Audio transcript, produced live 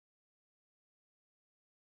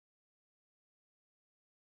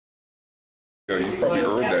You know, you probably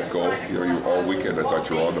earned that goal. You know, you all weekend I thought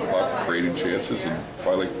you were on the puck, creating chances, and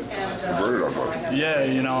finally converted on one. Yeah,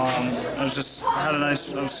 you know, I was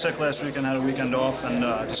sick last weekend, had a weekend off, and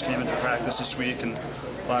just came into practice this week, and a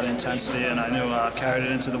lot of intensity, and I knew carried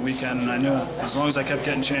it into the weekend, and I knew as long as I kept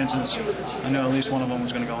getting chances, I knew at least one of them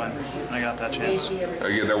was going to go in, and I got that chance.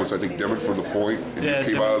 Again, that was, I think, Dimmitt from the point, and you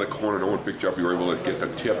came out of the corner, no one picked you up, you were able to get the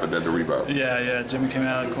tip and then the rebound. Yeah, Dimmitt came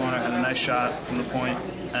out of the corner, had a nice shot from the point,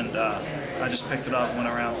 and I just picked it up and went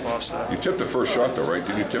around Foster. You tipped the first shot though, right?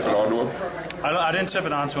 Did you tip it onto him? I didn't tip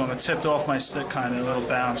it onto him. It tipped off my stick kind of, a little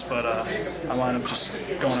bounce, but I wound up just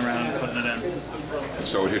going around and putting it in.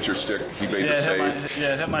 So it hit your stick, he made the save?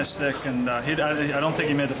 It hit my stick, and I don't think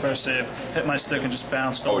he made the first save. Hit my stick and just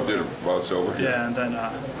bounced over. Oh, it did bounce over? Yeah, and then I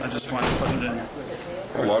just wound up putting it in.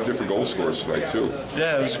 A lot of different goal scorers tonight too.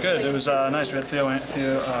 Yeah, it was good. It was nice. We had Theo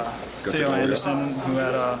Anderson, who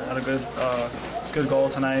had a good goal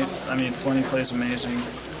tonight. I mean, Flinney plays amazing.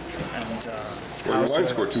 And well, your line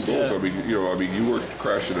scored 2 goals. Yeah. I mean, you were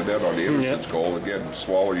crashing the net on the Anderson's goal. Again,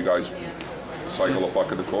 Swaller, you guys cycle a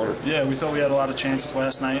puck in the corner. Yeah, we thought we had a lot of chances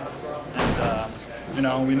last night, and you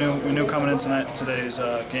know, we knew coming into today's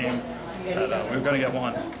game that we were going to get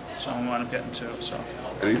one. So we wound up getting 2. So.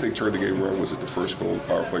 Anything turned the game around? Was it the first goal,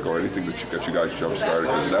 power play, or anything that got you guys jump started?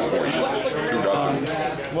 Because at that point, you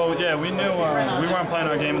 2-0. Well, yeah, we knew we weren't playing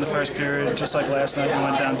our game in the first period. Just like last night, we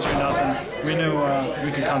went down 2-0. We knew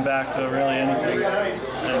we could come back to really anything. And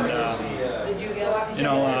you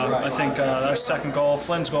know, I think our second goal,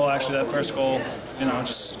 Flynn's goal, actually, that first goal, you know,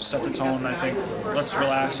 just set the tone. I think let's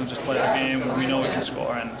relax and just play our game. We know we can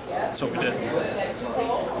score, and that's what we did.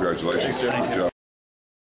 Congratulations. Thank you.